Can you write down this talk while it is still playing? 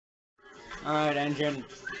Alright, engine.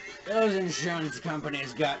 Those insurance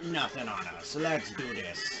companies got nothing on us. Let's do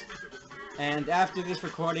this. And after this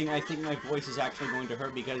recording, I think my voice is actually going to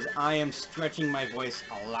hurt because I am stretching my voice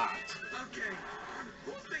a lot. Okay,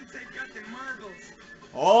 who thinks they've got the marbles?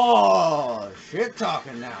 Oh, shit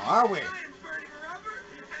talking now, are we? I am burning rubber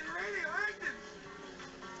and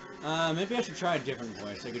radioactive. Maybe I should try a different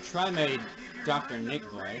voice. I could try my Dr. Nick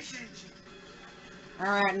voice.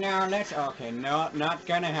 Alright, now let's... Okay, no, not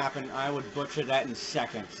gonna happen. I would butcher that in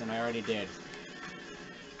seconds, and I already did.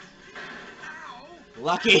 Ow!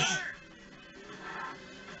 Lucky!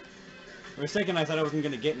 For a second, I thought I wasn't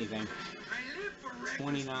gonna get anything. I live for reckless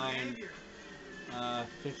 29, behavior.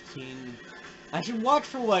 15... I should watch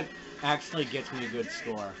for what actually gets me a good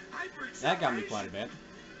score. That got me quite a bit.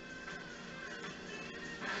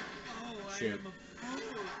 Oh, Shoot. I am a fool.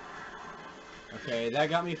 Okay, that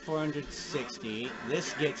got me 460.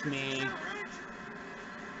 This gets me...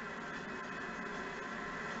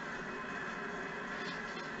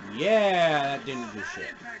 Yeah, that didn't do That shit.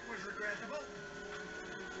 impact was regrettable.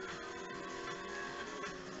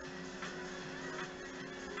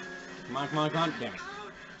 Come on, come on, come on. Damn it.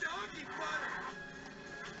 Oh, doggy butter.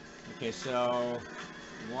 Okay, so...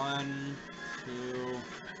 1, 2...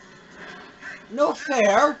 No fair!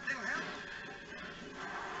 It'll help.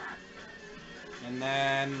 And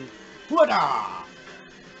then... Whoa!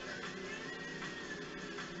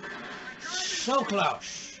 So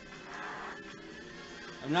close!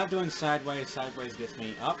 I'm not doing sideways. Sideways gets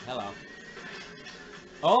me up. Hello.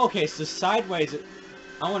 Oh, okay, so sideways...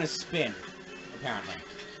 I want to spin, apparently.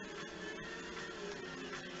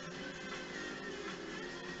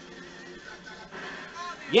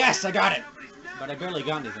 Yes, I got it! But I barely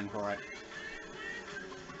got anything for it.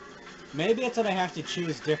 Maybe it's that I have to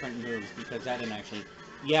choose different moves, because that didn't actually...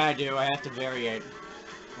 Yeah, I do. I have to variate.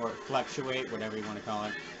 Or fluctuate, whatever you want to call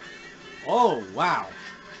it. Oh, wow.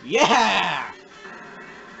 Yeah!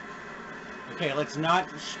 Okay, let's not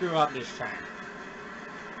screw up this time.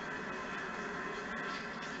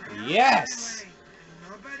 Yes!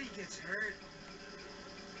 Nobody gets hurt.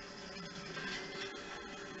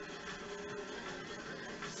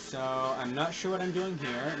 So, I'm not sure what I'm doing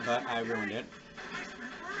here, but I ruined it.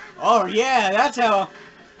 Oh, yeah, that's how...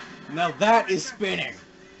 Now that is spinning.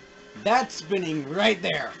 That's spinning right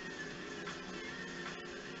there.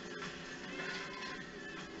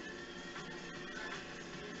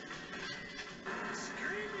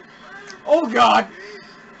 Oh, God!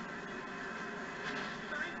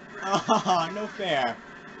 Oh, no fair.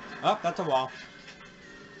 Oh, that's a wall.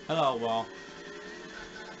 Hello, wall.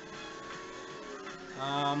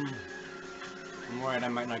 I'm worried I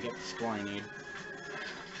might not get the score I need.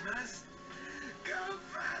 Must go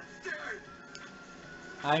faster.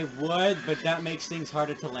 I would, but that makes things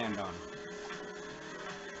harder to land on.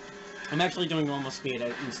 I'm actually doing normal speed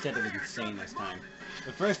instead of insane this time.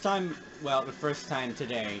 The first time, well, the first time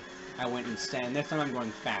today, I went insane. This time I'm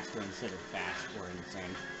going faster instead of fast or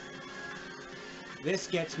insane. This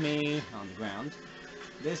gets me on the ground.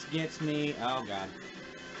 This gets me... Oh, God.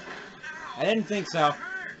 I didn't think so.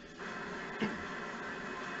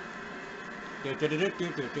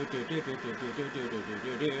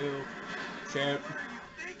 Shoot.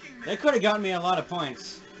 They could have gotten me a lot of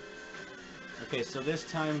points. Okay, so this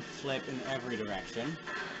time flip in every direction.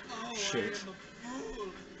 Shoot.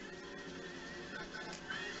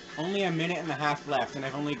 Only a minute and a half left, and I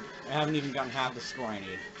haven't even gotten half the score I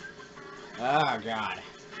need. Oh, God.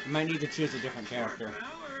 I might need to choose a different character.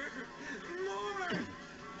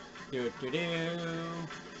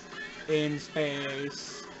 In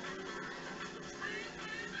space.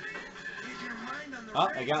 Oh,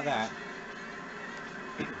 I got that.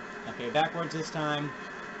 Okay, backwards this time.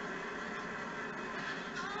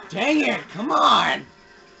 Dang it! Come on!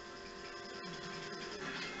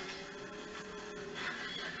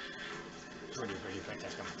 Pretty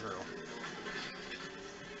fantastic coming through.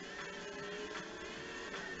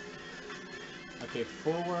 Okay,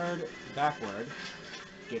 forward, backward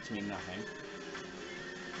gets me nothing.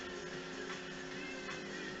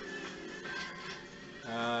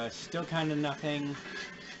 Still kind of nothing.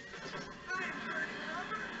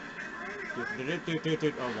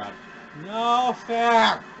 Oh, God. No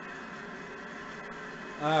fair!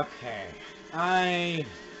 Okay. I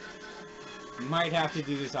might have to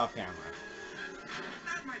do this off camera.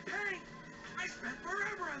 Not my paint. I spent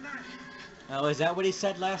forever on that. Oh, is that what he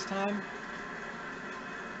said last time?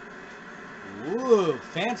 Ooh,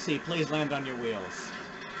 fancy. Please land on your wheels.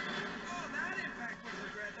 Oh, that impact was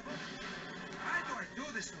regrettable. Why do I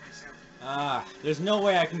do this to myself? Ah, there's no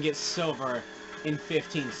way I can get silver in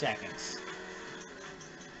 15 seconds.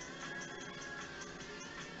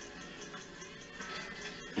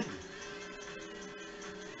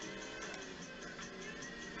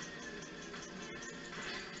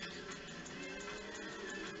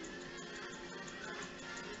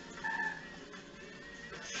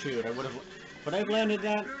 shoot, I would have... Would I have landed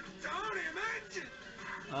that?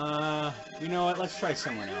 You know what? Let's try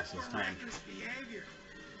someone else this time.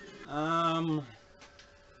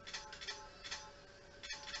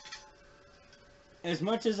 As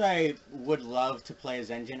much as I would love to play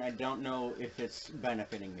as Engine, I don't know if it's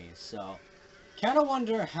benefiting me, so... Kinda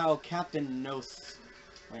wonder how Captain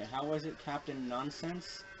Wait, how was it? Captain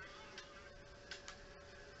Nonsense?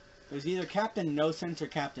 It was either Captain No Sense or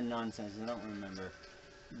Captain Nonsense, I don't remember.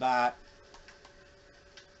 But...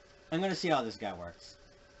 I'm gonna see how this guy works.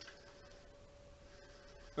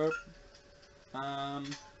 Burp.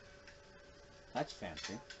 That's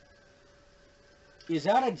fancy. Is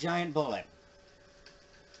that a giant bullet?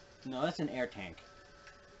 No, that's an air tank.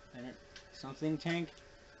 Something tank?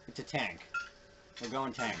 It's a tank. We're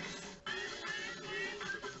going tank.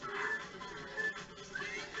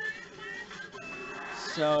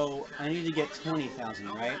 So, I need to get 20,000,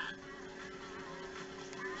 right?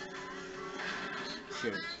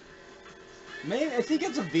 Shoot. Maybe, I think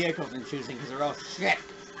it's a vehicle I'm choosing because they're all shit.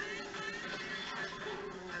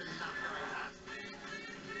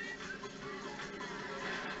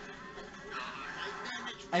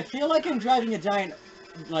 I feel like I'm driving a giant,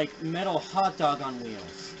 like, metal hot dog on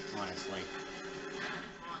wheels, honestly.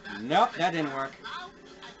 Nope, that didn't work.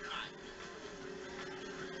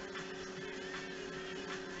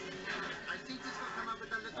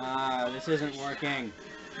 This isn't working.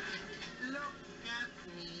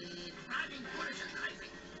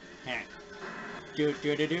 Heh. Doot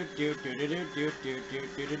doot doot doot doot doot doot doot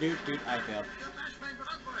doot doot doot doot. I failed.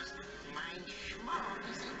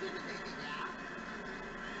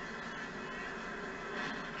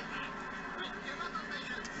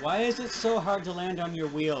 Why is it so hard to land on your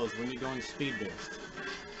wheels when you're going speed boost?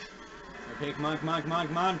 Okay, come on, come on, come on,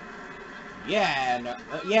 come on. Yeah, no,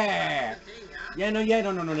 yeah. Yeah, no, yeah,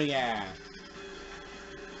 no, no, no, no, yeah.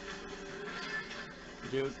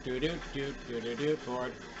 Doot, doot, doot, doot, doot, doot, doot,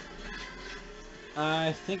 forward.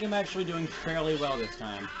 I think I'm actually doing fairly well this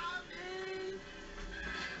time.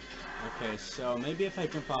 Okay, so maybe if I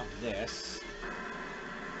jump off this...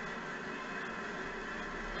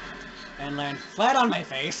 and land flat on my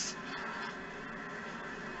face.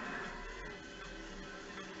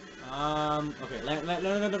 Okay, no.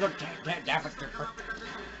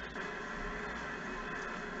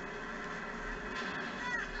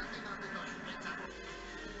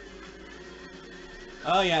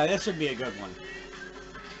 Oh yeah, this would be a good one.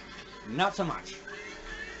 Not so much.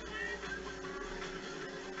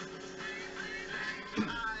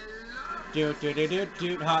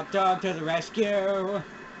 Doot, hot dog to the rescue.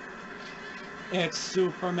 It's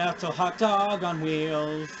Super Metal Hot Dog on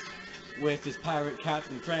wheels, with his pirate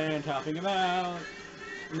captain friend helping him out.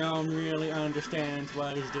 No one really understands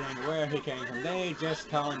what he's doing or where he came from. They just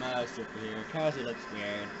call him a superhero because he looks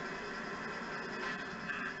weird.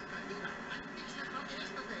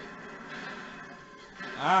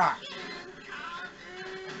 Ah!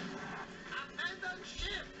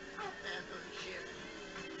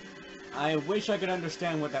 I wish I could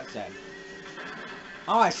understand what that said.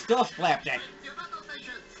 Oh, I still flapped it!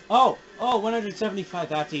 Oh! Oh, 175,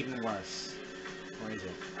 that's even worse. Or is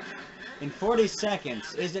it? In 40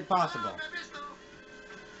 seconds, is it possible?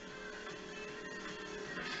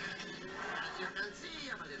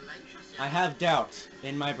 I have doubt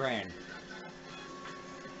in my brain.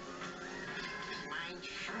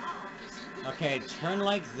 Okay, turn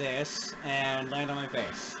like this, and land on my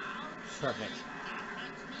face. Perfect.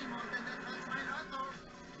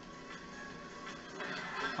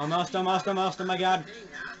 Almost, oh my god.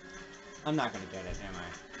 I'm not gonna get it, am I?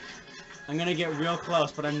 I'm gonna get real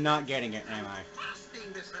close, but I'm not getting it, am I?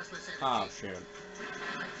 Oh, shoot.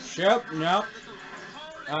 Shoot, nope.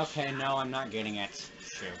 Okay, no, I'm not getting it.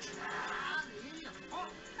 Shoot.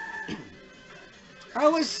 I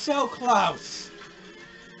was so close!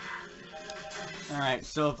 Alright,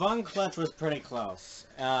 so Von Clutch was pretty close.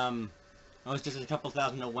 I was just a couple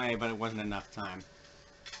thousand away, but it wasn't enough time.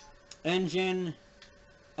 Engine...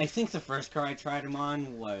 I think the first car I tried him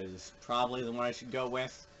on was probably the one I should go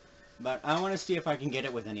with, but I want to see if I can get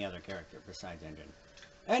it with any other character besides Engine.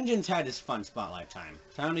 Engine's had his fun spotlight time.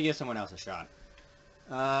 Time to give someone else a shot.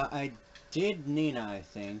 I did Nina, I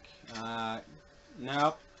think.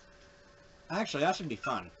 Nope. Actually, that should be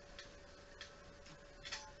fun.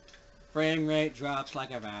 Frame rate drops like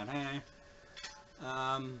a bad hair.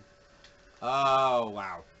 Oh,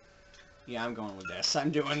 wow. Yeah, I'm going with this. I'm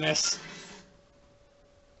doing this.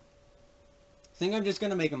 I think I'm just going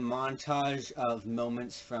to make a montage of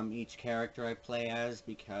moments from each character I play as,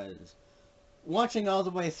 because watching all the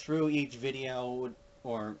way through each video,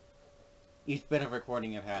 or each bit of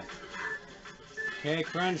recording I've had, Okay,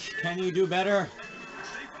 Crunch, can you do better?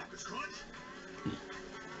 Stay focused, Crunch.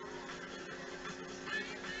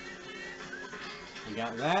 You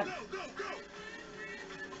got that? Go, go, go.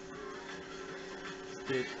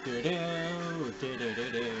 Do do do do do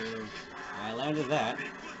do do. I landed that. Big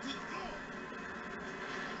foot to the floor.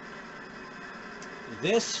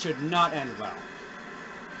 This should not end well.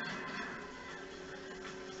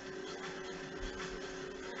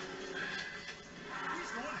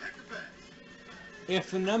 He's going hecka fast.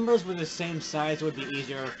 If the numbers were the same size, it would be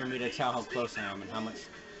easier for me to tell how close I am and how much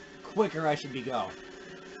quicker I should be go.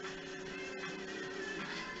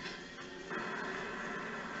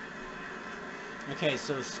 Okay,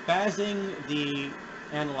 so spazzing the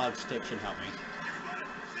analog stick should help me. Everybody,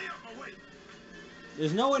 stay out my way.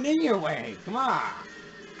 There's no one in your way! Come on!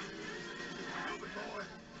 Move it, boy.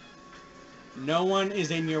 No one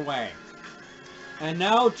is in your way. And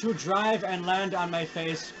now to drive and land on my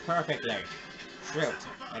face perfectly. Shoot.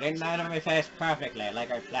 I didn't land on my face perfectly,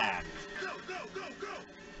 like I planned. Go, go, go, go.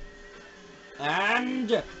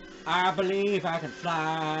 And I believe I can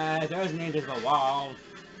fly. There's an invisible wall.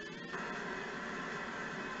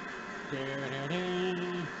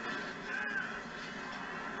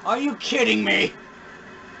 Are you kidding me?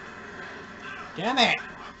 Damn it! I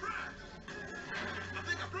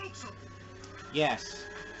think I broke something. Yes.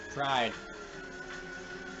 Tried.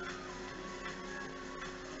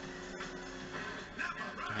 Not my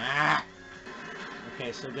ride. Ah!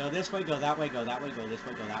 Okay, so go this way, go that way, go that way, go this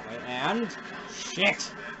way, go that way, and...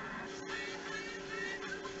 Shit!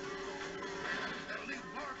 That'll leave a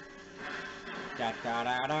mark. Da da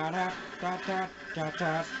da da da da da da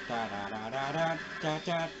da da da da da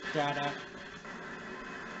da da da.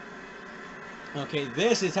 Okay,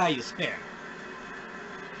 this is how you spin.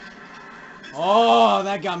 Oh,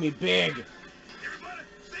 that got me big. Everybody,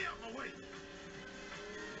 stay out my way.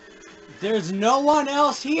 There's no one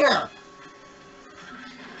else here.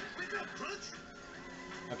 Wake up, Crunch.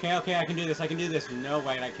 Okay, okay, I can do this. I can do this. No,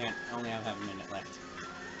 wait, I can't. I only have half a minute left.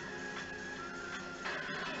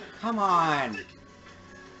 Come on.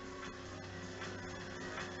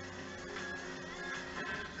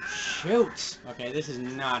 Shoot. Okay, this is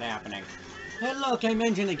not happening. Hey, look, I'm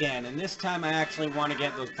engine again, and this time I actually want to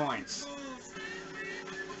get those points.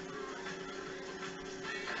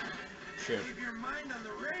 Shoot. Keep your mind on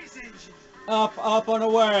the race engine. Up, up, and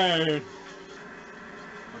away.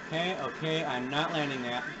 Okay, okay, I'm not landing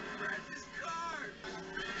that. Practice card.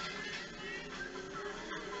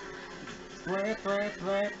 Whip, whip,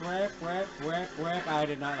 whip, whip, whip, whip, whip. I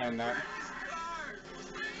did not land that. Practice card.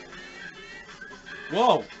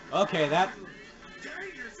 Whoa! Okay, that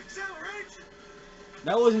Dangerous acceleration.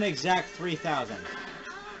 was an exact 3,000. Oh,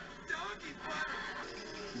 doggy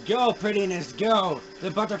butter. Go, prettiness, go!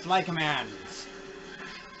 The butterfly commands!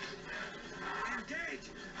 Engage.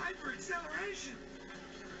 Hyper acceleration.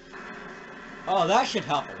 Oh, that should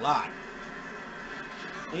help a lot.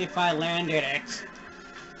 If I landed it.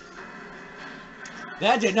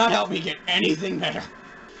 That did not help me get anything better.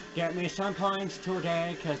 Get me some points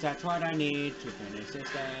today, because that's what I need to finish this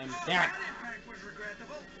game. Damn it! That impact was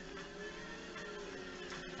regrettable.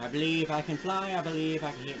 I believe I can fly, I believe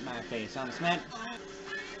I can hit my face on the cement.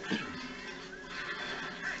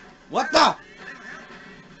 What the?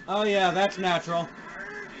 Oh yeah, that's natural.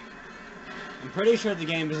 I'm pretty sure the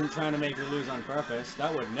game isn't trying to make you lose on purpose.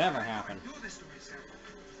 That would never happen. Do this to myself.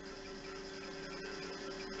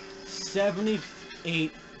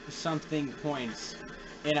 78 something points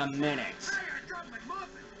in a minute. Hey, I dropped my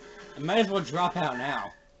muffin. I might as well drop out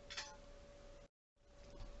now.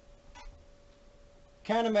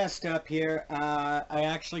 Kinda messed up here. I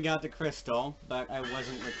actually got the crystal, but I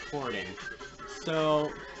wasn't recording.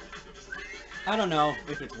 So, I don't know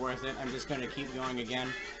if it's worth it. I'm just gonna keep going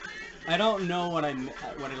again. I don't know what I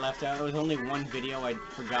left out. It was only one video. I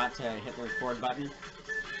forgot to hit the record button.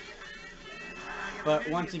 But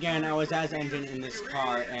once again, I was as engine in this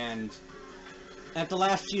car, and at the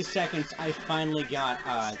last few seconds, I finally got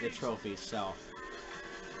the trophy, so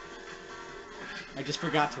I just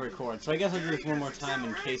forgot to record. So I guess I'll do this one more time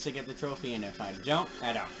in case I get the trophy, and if I don't,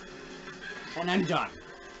 I don't. And I'm done.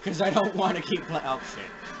 Because I don't want to keep playing. Oh,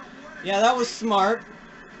 shit. Yeah, that was smart.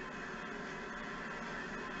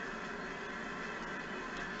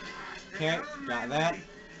 Okay, got that.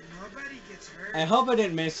 Nobody gets hurt. I hope I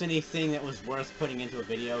didn't miss anything that was worth putting into a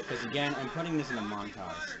video, because again, I'm putting this in a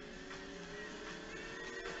montage.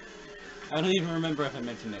 I don't even remember if I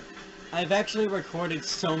mentioned it. I've actually recorded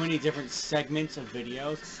so many different segments of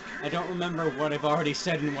videos, I don't remember what I've already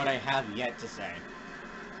said and what I have yet to say.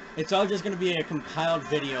 It's all just going to be a compiled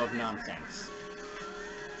video of nonsense.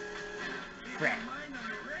 Keep Crap. your mind on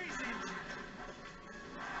the race engine.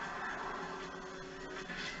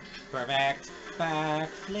 Perfect.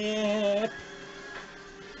 Backflip.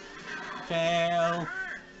 Fail.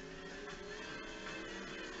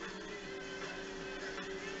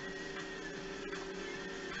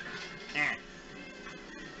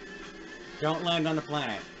 Don't land on the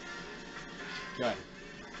planet. Good.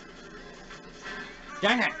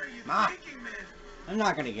 Dang it! Ma! I'm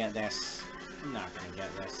not gonna get this. I'm not gonna get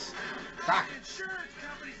this. Fuck! Insurance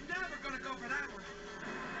company's never gonna go for that one.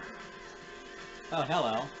 Oh,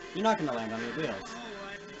 hello. You're not gonna land on your wheels.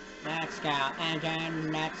 Let's go,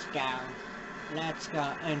 engine, let's go. Let's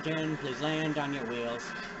go, engine, please land on your wheels.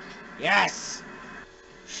 Yes!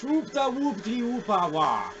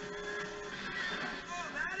 Shoop-da-whoop-dee-whoop-a-wah.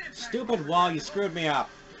 Stupid wall, you screwed me up.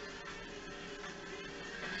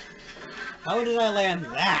 How did I land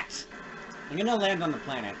that? I'm gonna land on the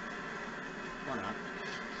planet. Or not.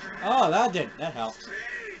 Oh, that helped.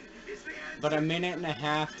 But a minute and a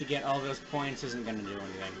half to get all those points isn't gonna do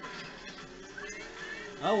anything.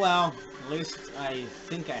 Oh well, at least I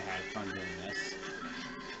think I had fun doing this.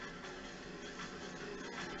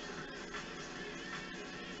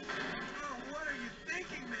 What are you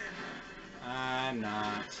thinking, man? I'm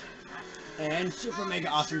not. And super mega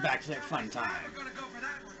awesome backflip fun time. Never gonna go for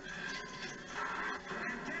that one.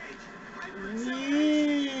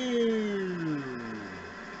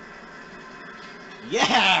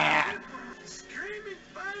 Yeah! Screaming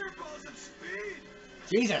fireballs of speed.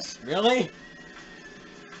 Jesus, really?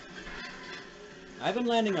 I've been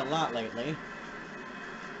landing a lot lately.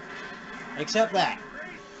 Except that.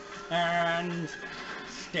 And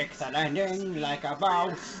stick the landing like a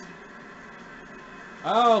boss.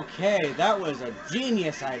 Okay, that was a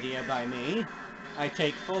genius idea by me. I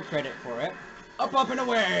take full credit for it. Up, up, and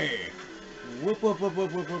away! Whoop, whoop, whoop,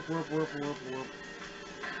 whoop, whoop, whoop, whoop, whoop, whoop, whoop.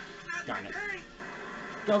 Darn it.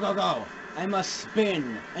 Go, go, go! I must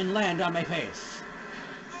spin and land on my face.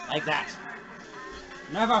 Like that.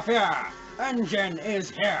 Never fear! Engine is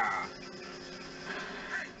here!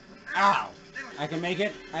 Ow! I can make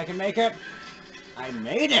it! I can make it! I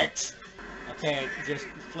made it! Okay, just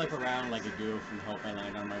flip around like a goof and hope I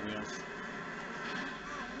land on my wheels.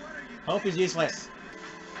 Hope is useless.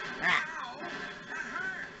 Ah!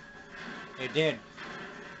 It did.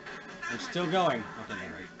 I'm still going. Okay,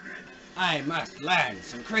 never mind. I must land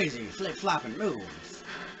some crazy flip-flopping moves.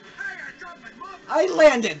 I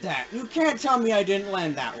landed that! You can't tell me I didn't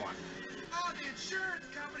land that one. Oh, the insurance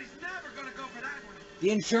company's never gonna go for that one. The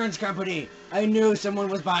insurance company! I knew someone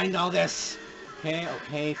was behind all this! Okay,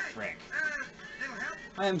 okay, frick. It'll help.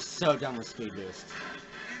 I am so done with Speed Boost.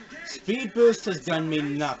 Speed Boost has done me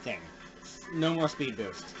nothing. No more Speed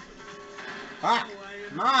Boost. Ah!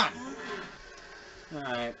 Come on!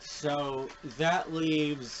 Alright, so that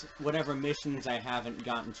leaves whatever missions I haven't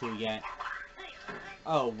gotten to yet.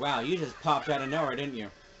 Oh, wow, you just popped out of nowhere, didn't you?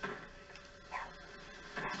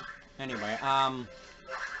 Anyway,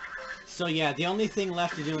 so yeah, the only thing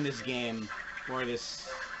left to do in this game, or this,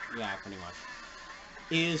 yeah, pretty much,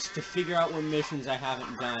 is to figure out what missions I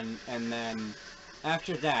haven't done, and then,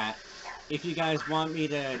 after that, if you guys want me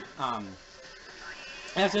to,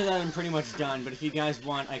 after that I'm pretty much done, but if you guys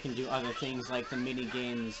want, I can do other things like the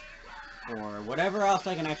mini-games, or whatever else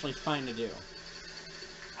I can actually find to do.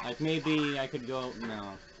 Like, maybe I could go,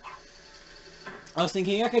 no. I was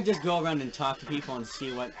thinking I could just go around and talk to people and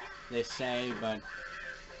see what they say, but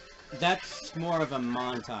that's more of a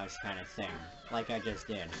montage kind of thing, like I just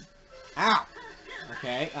did. Ow!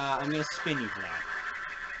 Okay, I'm gonna spin you for that.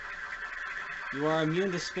 You are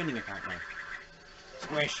immune to spinning, apparently.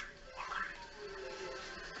 Squish!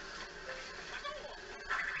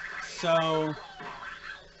 So...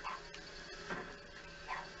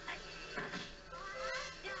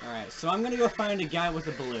 Alright, so I'm gonna go find a guy with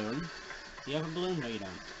a balloon. Do you have a balloon? No, you don't.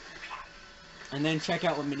 And then check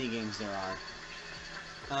out what minigames there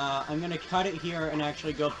are. I'm gonna cut it here and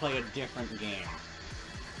actually go play a different game.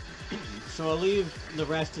 So I'll leave the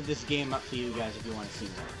rest of this game up to you guys if you want to see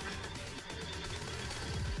more.